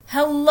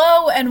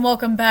Hello and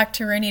welcome back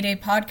to Rainy Day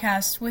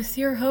Podcast with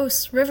your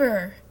hosts,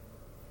 River.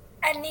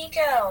 And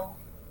Nico.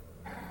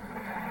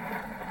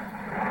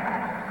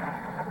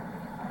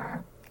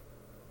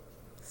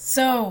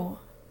 So,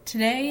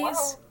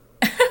 today's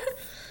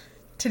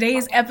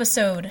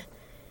episode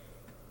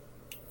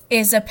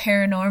is a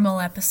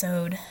paranormal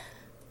episode.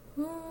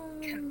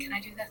 Can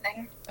I do the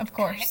thing? Of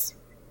course.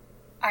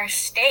 Okay. Our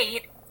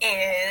state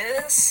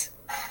is...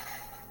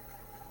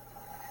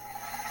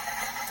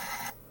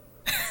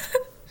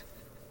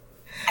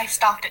 I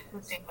stopped it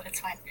too soon, but it's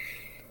fine.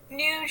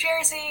 New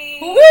Jersey!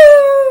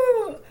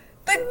 Woo!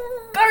 The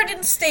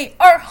Garden State,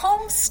 our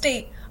home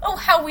state. Oh,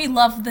 how we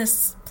love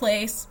this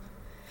place.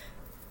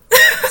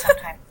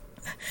 Sometimes.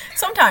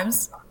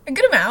 Sometimes. A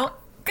good amount.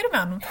 Good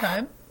amount of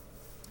time.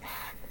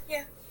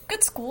 Yeah.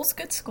 Good schools.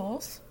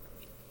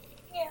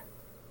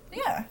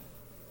 Yeah.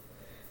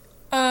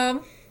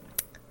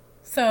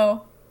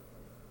 So,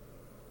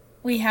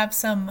 we have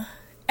some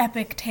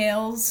epic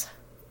tales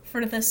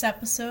for this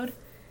episode,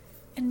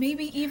 and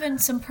maybe even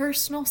some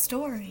personal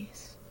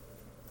stories.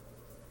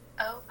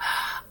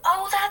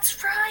 Oh,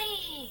 that's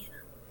right!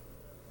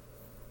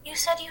 You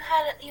said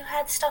you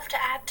had stuff to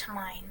add to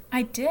mine.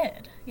 I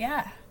did,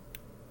 yeah.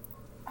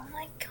 Oh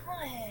my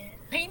god.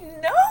 I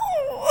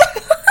know!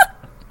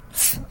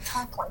 Don't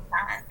talk like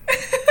that.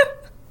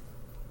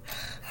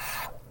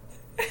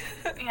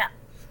 Yeah.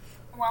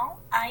 Well,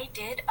 I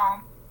did,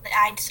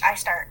 I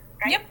start,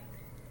 right? Yep.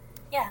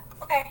 Yeah,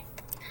 okay.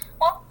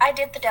 Well, I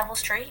did the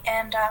Devil's Tree,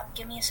 and,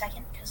 give me a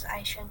second, because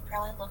I should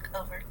probably look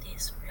over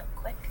these real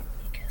quick,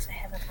 because I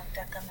haven't looked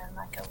at them in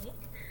like a week.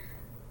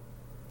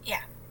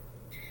 Yeah.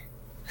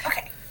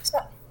 Okay,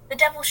 so, the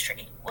Devil's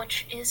Tree,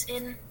 which is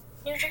in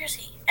New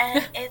Jersey,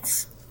 and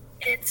it's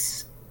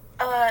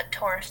a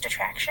tourist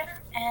attraction,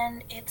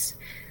 and it's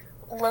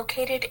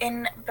located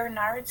in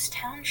Bernards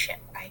Township,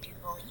 I do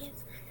believe.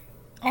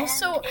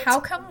 Also, how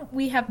come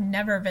we have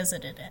never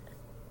visited it?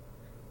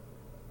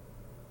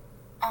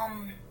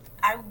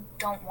 I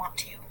don't want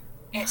to.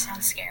 It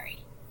sounds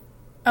scary.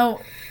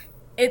 Oh,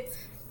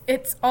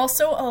 it's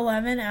also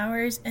 11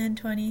 hours and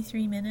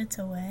 23 minutes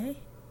away?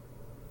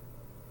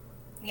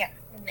 Yeah,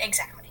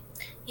 exactly.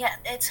 Yeah,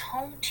 it's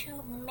home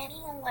to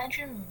many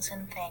legends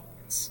and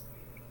things.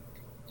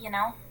 You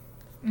know?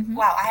 Mm-hmm.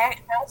 Wow, that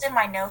was in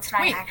my notes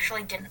and Wait, I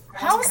actually didn't...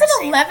 How is it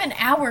 11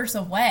 hours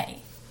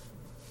away?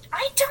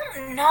 I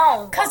don't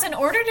know. Because in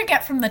order to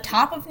get from the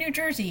top of New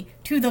Jersey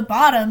to the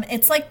bottom,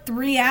 it's like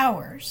 3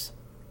 hours.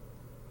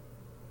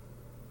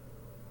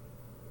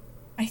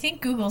 I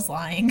think Google's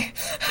lying.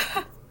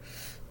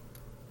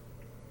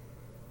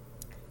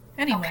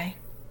 Anyway. Okay.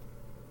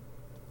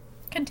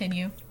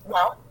 Continue.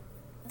 Well,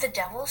 the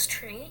Devil's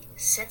Tree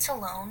sits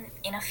alone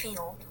in a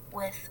field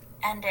with...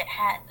 And it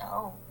had...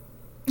 Oh.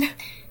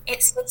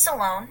 It sits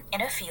alone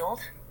in a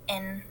field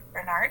in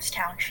Bernards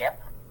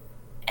Township.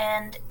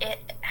 And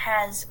it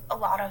has a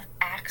lot of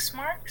axe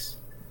marks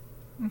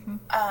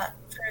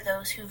for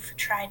those who've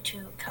tried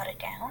to cut it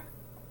down.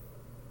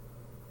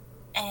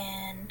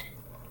 And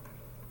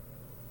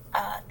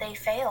they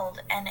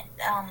failed. And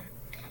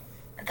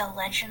the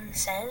legend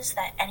says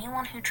that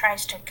anyone who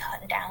tries to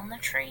cut down the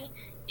tree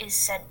is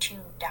said to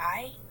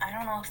die. I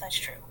don't know if that's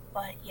true,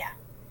 but yeah.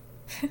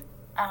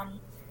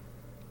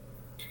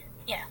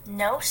 Yeah,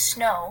 no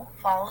snow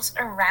falls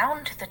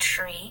around the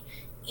tree,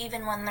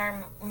 even when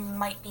there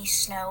might be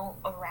snow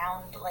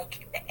around,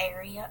 like, the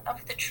area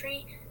of the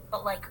tree,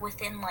 but, like,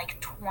 within,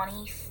 like,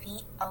 20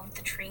 feet of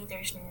the tree,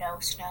 there's no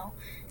snow.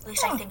 At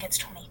least I think it's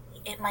 20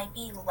 feet. It might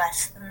be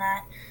less than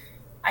that.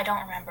 I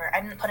don't remember.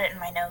 I didn't put it in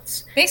my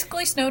notes.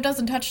 Basically, snow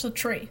doesn't touch the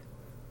tree.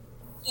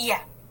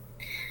 Yeah.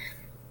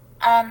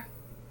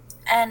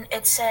 And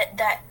it said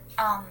that,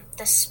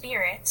 the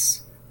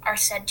spirits are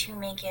said to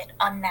make it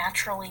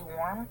unnaturally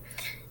warm,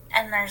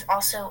 and there's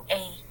also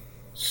a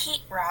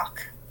heat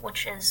rock,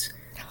 which is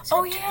said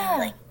to be,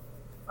 like,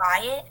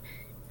 by it,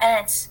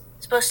 and it's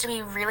supposed to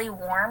be really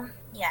warm,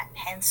 yeah,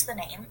 hence the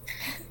name,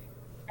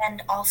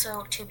 and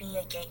also to be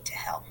a gate to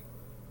hell.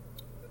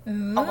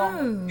 Ooh. Along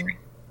with the tree.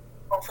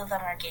 Both of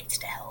them are gates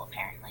to hell,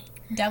 apparently.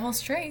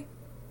 Devil's Tree.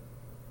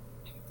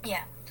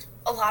 Yeah.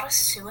 A lot of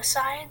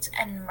suicides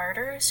and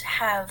murders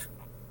have,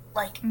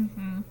 like,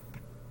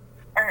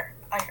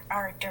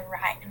 are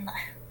derived,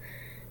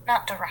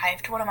 not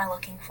derived, what am I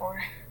looking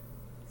for?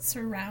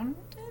 Surrounded?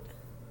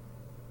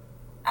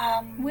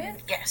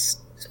 With? Yes.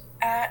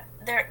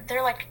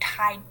 They're like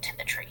tied to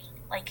the tree.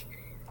 Like,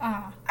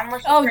 I'm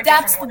looking for a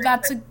different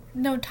word.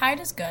 No, tied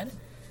is good.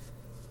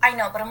 I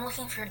know, but I'm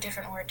looking for a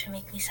different word to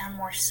make me sound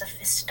more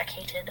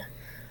sophisticated.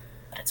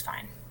 But it's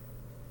fine.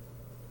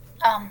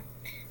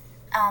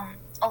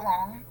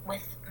 Along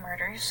with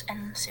murders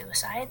and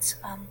suicides,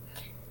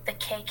 the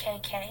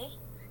KKK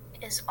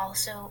is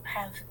also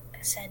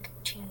said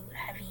to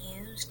have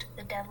used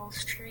the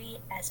Devil's Tree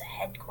as a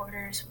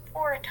headquarters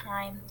for a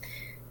time,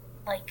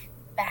 like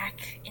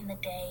back in the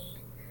day.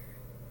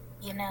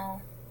 You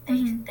know,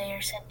 they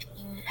are said to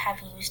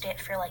have used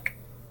it for like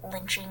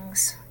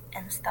lynchings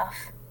and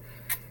stuff.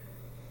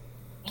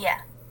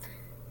 Yeah.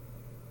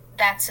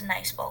 That's a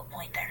nice bullet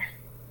point there.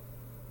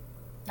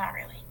 not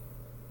really.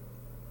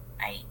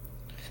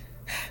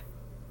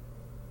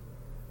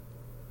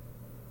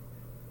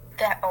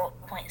 That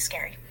point is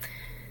scary.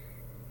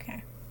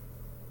 Okay.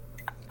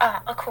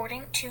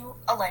 According to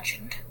a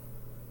legend,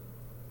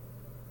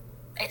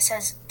 it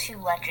says to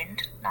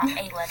legend, not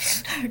a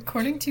legend.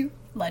 According to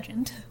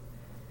legend,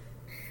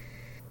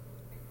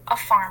 a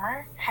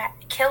farmer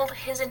killed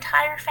his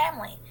entire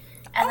family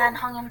and then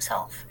hung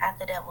himself at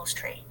the Devil's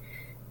Tree.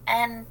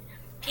 And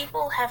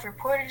people have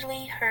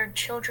reportedly heard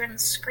children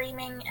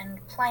screaming and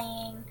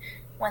playing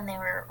when they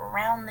were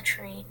around the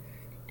tree,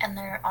 and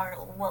there are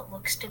what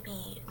looks to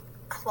be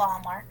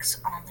claw marks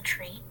on the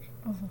tree.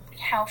 Oh.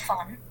 How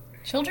fun.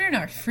 Children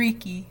are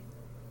freaky.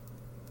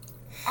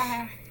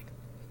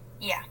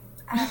 Yeah.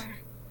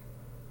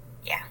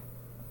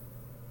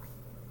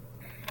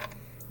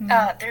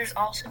 Yeah. There's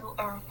also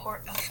a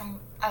report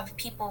of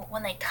people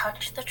when they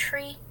touch the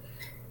tree,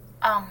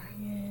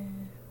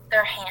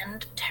 their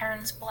hand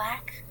turns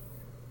black,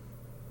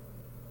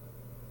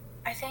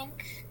 I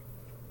think.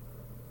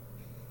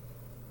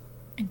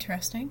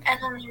 Interesting. And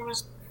then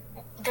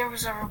there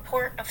was a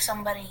report of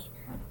somebody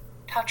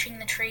touching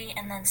the tree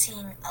and then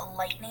seeing a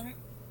lightning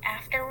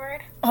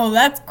afterward. Oh,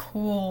 that's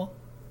cool.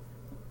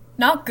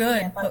 Not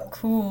good, Yeah, but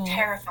cool.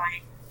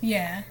 Terrifying.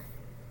 Yeah.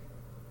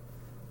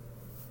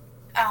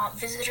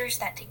 Visitors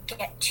that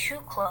get too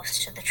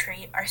close to the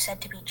tree are said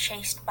to be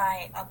chased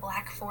by a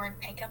black Ford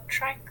pickup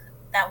truck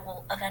that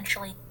will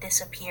eventually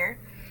disappear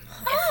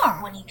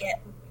when you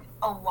get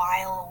a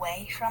while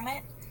away from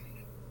it.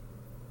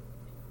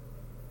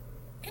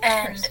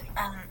 And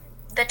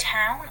the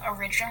town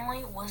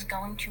originally was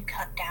going to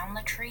cut down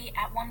the tree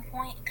at one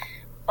point,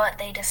 but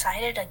they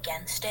decided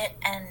against it,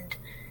 and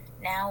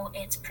now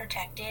it's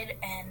protected,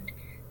 and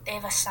they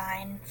have a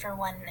sign for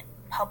when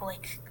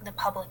the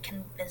public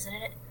can visit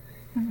it.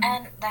 Mm-hmm.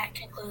 And that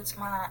concludes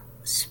my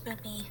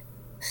spooky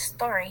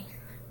story.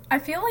 I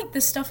feel like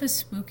this stuff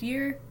is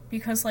spookier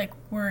because, like,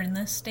 we're in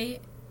this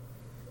state.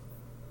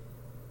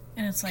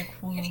 And it's like,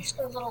 whoa. Just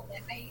a little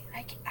bit.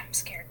 I'm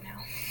scared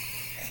now.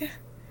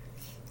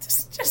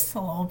 just a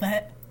little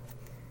bit.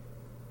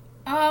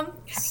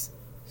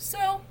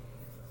 So,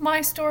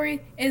 my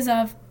story is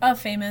of a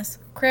famous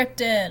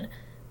cryptid.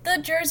 The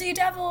Jersey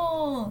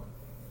Devil!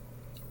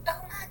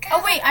 Oh my god.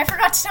 Oh wait, I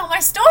forgot to tell my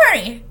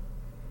story!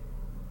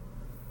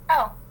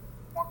 Oh,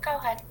 well, go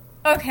ahead.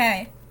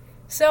 Okay,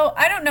 so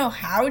I don't know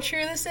how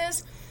true this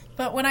is,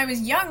 but when I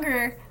was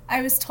younger,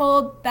 I was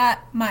told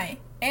that my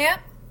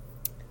aunt,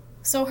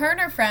 so her and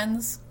her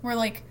friends were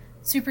like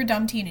super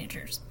dumb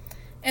teenagers,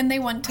 and they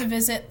went to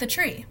visit the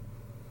tree.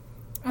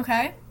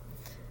 Okay?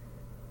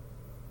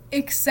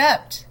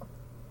 Except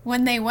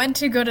when they went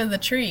to go to the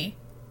tree,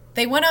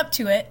 they went up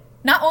to it.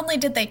 Not only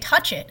did they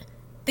touch it,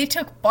 they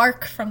took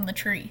bark from the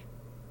tree.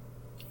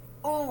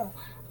 Ooh.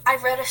 I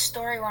read a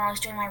story when I was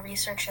doing my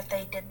research that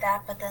they did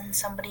that, but then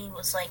somebody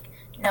was like,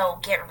 no,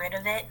 get rid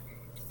of it,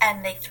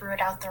 and they threw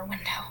it out their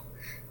window.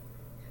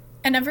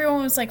 And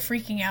everyone was like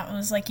freaking out and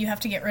was like, you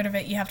have to get rid of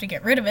it, you have to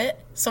get rid of it.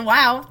 So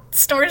wow, the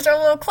stories are a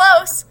little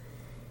close.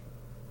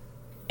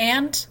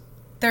 And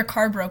their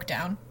car broke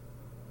down.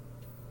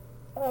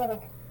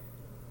 Oh.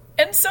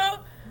 And so,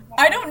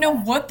 I don't know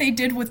what they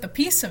did with the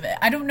piece of it.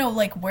 I don't know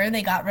like where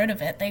they got rid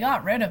of it. They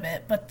got rid of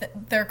it,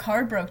 but their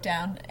car broke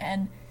down,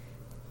 and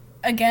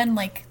again,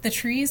 like, the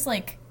tree's,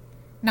 like,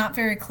 not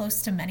very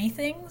close to many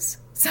things.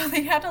 So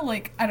they had to,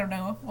 like, I don't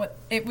know what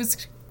it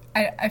was.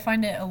 I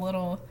find it a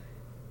little.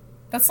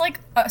 That's,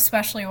 like,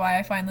 especially why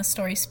I find this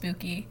story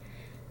spooky.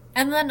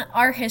 And then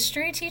our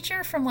history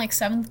teacher from, like,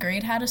 7th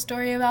grade had a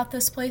story about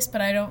this place, but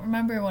I don't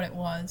remember what it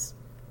was.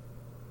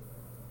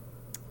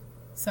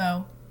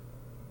 So,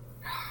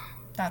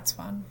 that's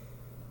fun.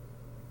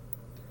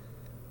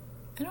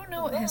 I don't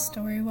know what his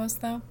story was,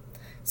 though.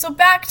 So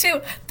back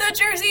to the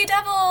Jersey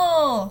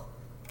Devil!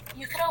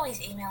 You could always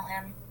email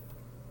him.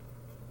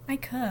 I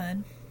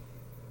could.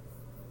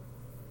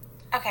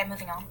 Okay,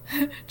 moving on.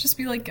 Just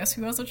be like, guess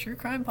who has a true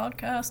crime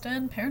podcast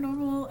and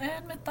paranormal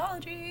and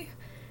mythology?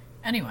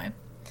 Anyway.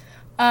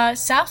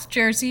 South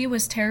Jersey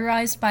was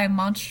terrorized by a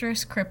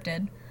monstrous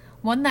cryptid,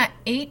 one that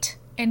ate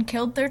and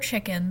killed their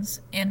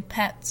chickens and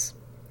pets.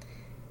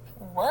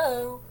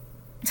 Whoa.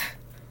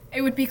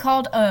 It would be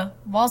called a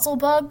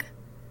Wazzlebug,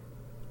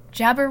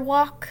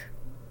 Jabberwock,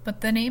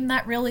 but the name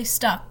that really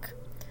stuck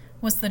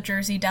was the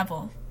Jersey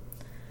Devil.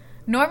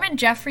 Norman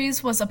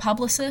Jeffries was a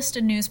publicist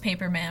and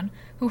newspaperman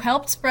who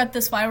helped spread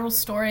this viral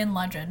story and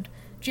legend.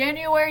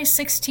 January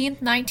 16,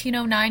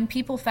 1909,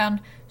 people found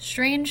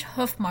strange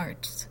hoof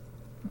marks.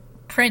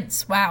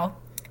 Prints, wow.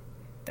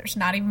 There's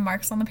not even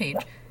marks on the page.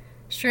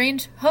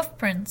 Strange hoof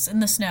prints in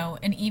the snow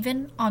and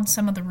even on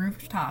some of the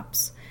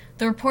rooftops.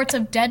 The reports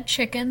of dead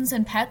chickens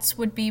and pets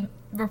would be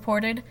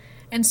reported,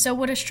 and so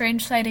would a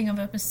strange sighting of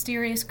a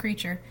mysterious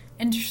creature,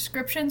 and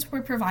descriptions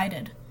were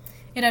provided.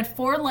 It had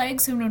 4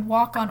 legs and would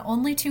walk on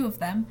only 2 of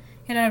them.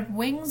 It had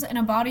wings and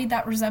a body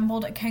that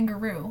resembled a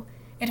kangaroo.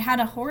 It had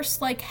a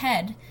horse-like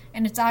head,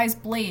 and its eyes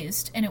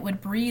blazed, and it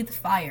would breathe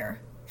fire.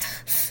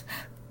 It's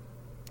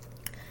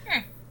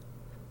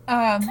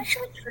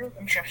actually pretty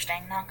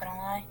interesting, not gonna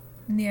lie.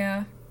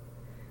 Yeah.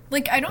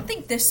 Like, I don't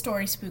think this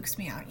story spooks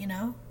me out, you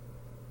know?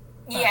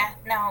 But Yeah,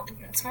 no,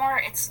 it's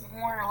more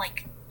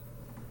like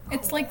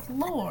it's cool. like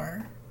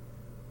lore.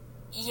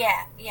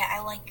 Yeah,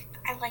 I like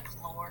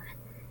lore.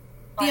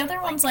 The But,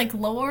 other one's like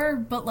lore,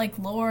 but like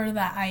lore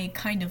that I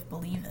kind of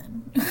believe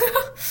in.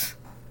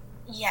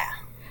 yeah.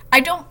 I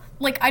don't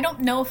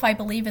know if I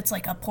believe it's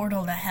like a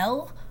portal to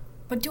hell,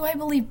 but do I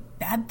believe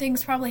bad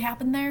things probably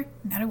happened there?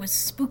 And that it was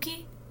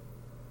spooky?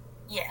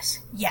 Yes.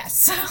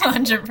 Yes,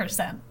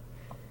 100%.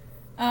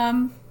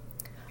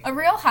 A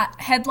real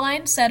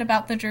headline said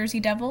about the Jersey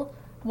Devil,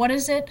 "What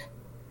is it?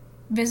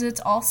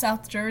 Visits all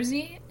South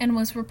Jersey," and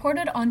was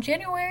reported on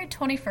January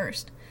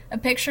 21st. A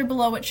picture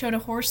below it showed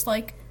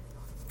horse-like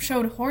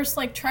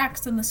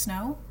tracks in the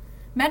snow.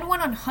 Men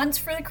went on hunts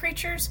for the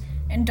creatures,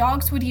 and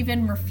dogs would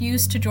even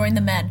refuse to join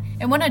the men.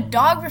 And when a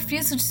dog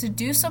refuses to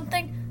do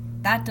something,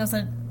 that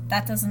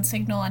doesn't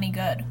signal any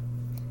good.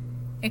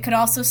 It could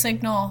also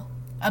signal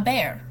a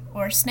bear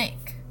or a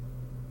snake.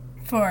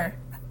 For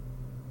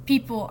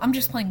people, I'm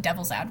just playing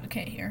devil's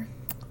advocate here,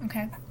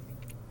 okay?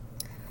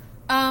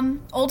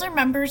 Older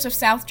members of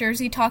South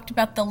Jersey talked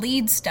about the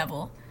Leeds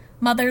Devil.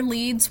 Mother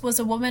Leeds was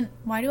a woman.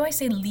 Why do I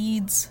say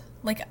Leeds?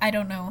 Like, I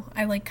don't know.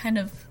 I like kind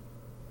of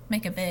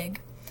make it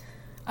big.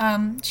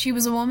 She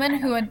was a woman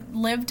who had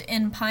lived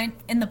in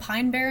the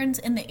Pine Barrens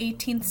in the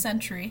 18th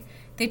century.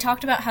 They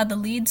talked about how the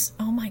Leeds,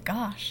 oh my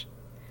gosh,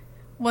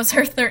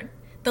 the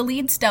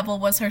Leeds Devil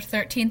was her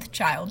 13th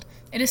child.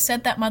 It is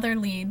said that Mother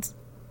Leeds,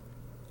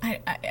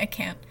 I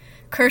can't,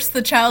 cursed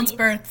the child's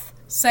birth,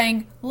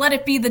 saying, "Let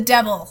it be the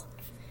devil."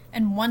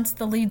 And once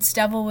the Leeds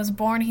Devil was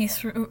born, he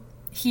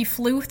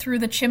flew through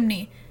the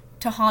chimney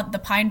to haunt the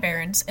Pine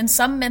Barrens. In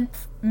some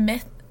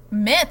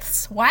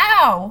myths,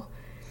 wow!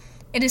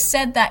 It is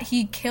said that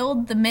he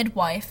killed the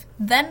midwife,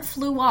 then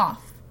flew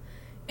off.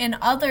 In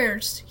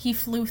others, he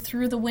flew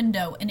through the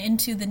window and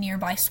into the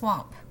nearby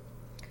swamp.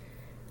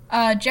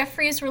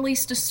 Jeffries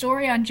released a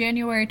story on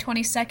January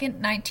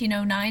 22nd,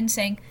 1909,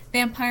 saying,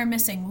 "Vampire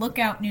missing, look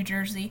out, New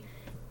Jersey."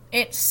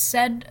 It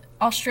said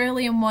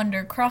Australian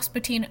wonder, cross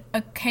between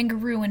a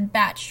kangaroo and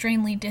bat,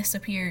 strangely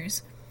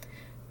disappears.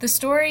 The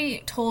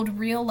story told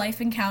real-life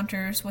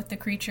encounters with the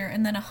creature,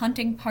 and then a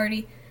hunting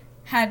party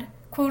had,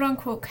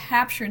 quote-unquote,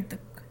 captured the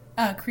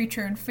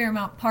creature in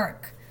Fairmount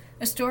Park.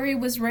 A story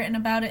was written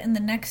about it in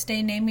the next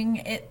day, naming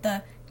it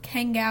the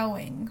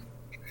Kangowing.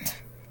 I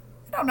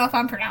don't know if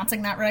I'm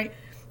pronouncing that right.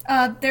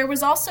 There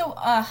was also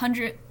a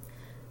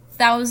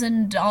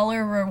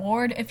 $100,000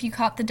 reward if you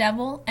caught the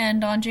devil,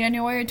 and on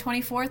January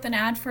 24th, an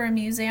ad for a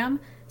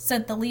museum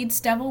said the Leeds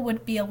Devil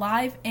would be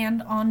alive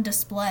and on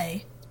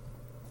display.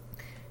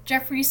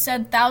 Jeffries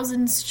said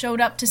thousands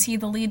showed up to see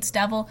the Leeds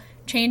Devil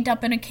chained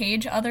up in a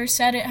cage. Others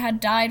said it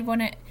had died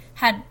when it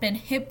had been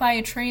hit by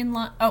a train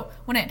line.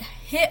 When it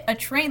hit a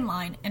train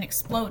line and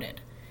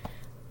exploded.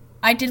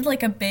 I did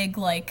like a big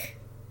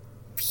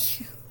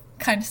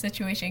kind of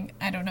situation.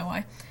 I don't know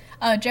why.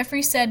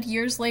 Jeffrey said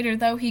years later,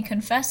 though, he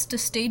confessed to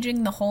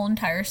staging the whole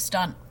entire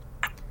stunt.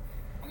 Oh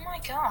my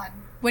god.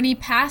 When he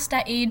passed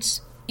at age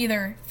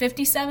either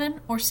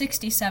 57 or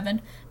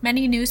 67,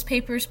 many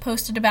newspapers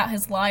posted about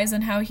his lies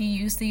and how he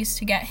used these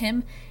to get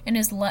him and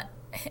his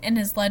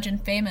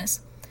legend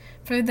famous.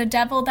 For the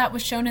devil that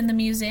was shown in the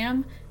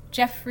museum,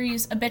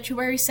 Jeffrey's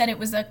obituary said it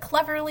was a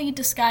cleverly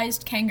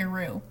disguised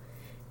kangaroo.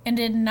 And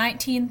in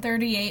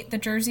 1938, the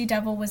Jersey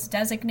Devil was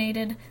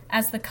designated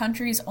as the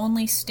country's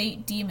only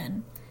state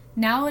demon.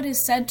 Now it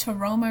is said to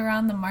roam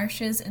around the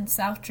marshes in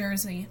South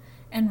Jersey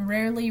and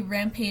rarely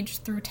rampage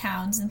through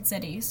towns and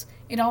cities.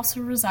 It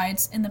also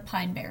resides in the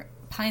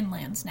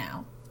Pinelands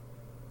now.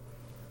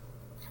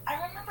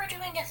 I remember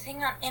doing a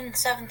thing in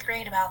 7th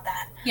grade about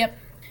that. Yep.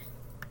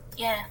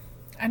 Yeah.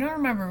 I don't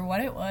remember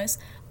what it was.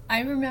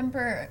 I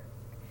remember...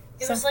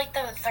 It was like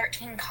the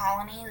 13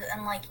 colonies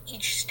and like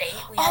each state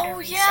we had to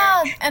research.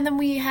 Oh yeah, and then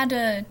we had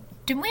to...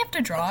 Didn't we have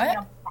to draw it?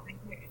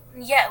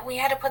 Yeah, we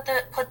had to put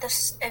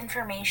this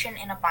information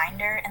in a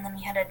binder, and then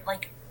we had to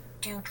like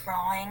do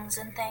drawings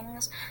and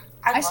things.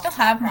 I still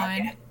have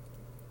mine.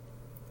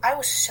 I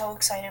was so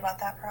excited about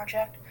that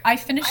project. I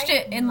finished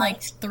it in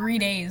like 3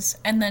 days,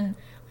 and then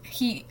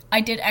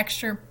I did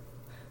extra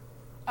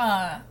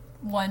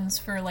ones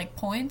for like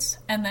points,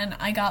 and then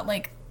I got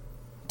like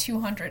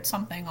 200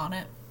 something on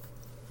it.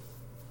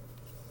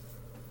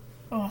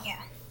 Oh,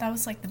 yeah. That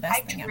was like the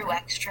best thing ever. I drew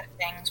extra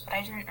things, but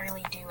I didn't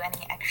really do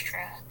any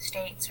extra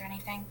states or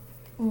anything.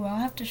 Ooh, I'll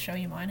have to show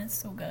you mine. It's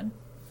so good.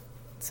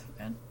 It's so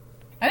good.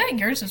 I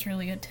think yours is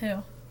really good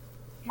too.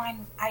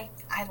 Mine, I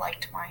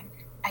liked mine.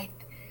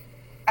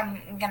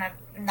 I'm gonna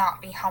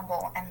not be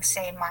humble and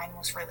say mine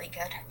was really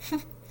good.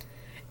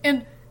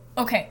 And,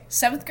 okay,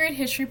 7th grade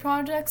history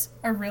projects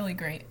are really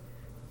great.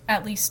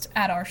 At least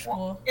at our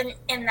school. Well,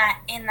 in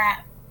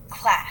that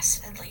class,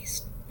 at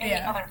least. Maybe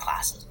other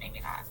classes, maybe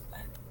not.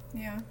 But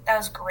yeah. That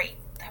was great.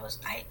 That was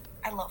I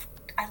love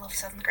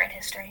 7th grade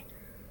history.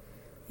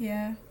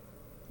 Yeah.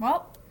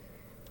 Well,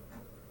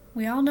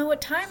 we all know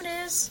what time it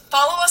is.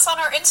 Follow us on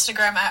our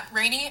Instagram at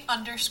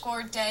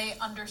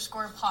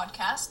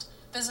rainy_day_podcast.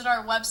 visit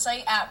our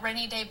website at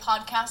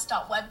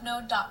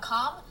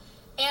rainydaypodcast.webnode.com,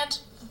 and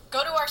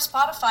go to our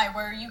Spotify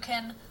where you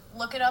can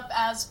look it up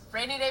as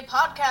Rainy Day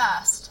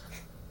Podcast.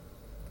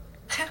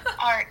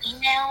 Our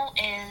email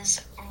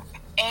is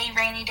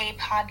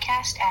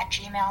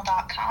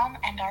arainydaypodcast@gmail.com,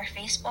 and our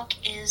Facebook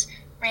is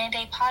Rainy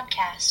Day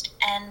Podcast,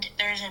 and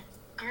there's a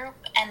group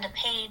and a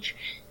page,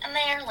 and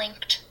they are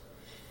linked.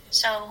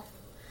 So,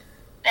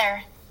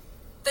 there.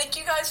 Thank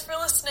you guys for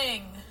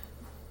listening.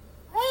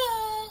 Woo!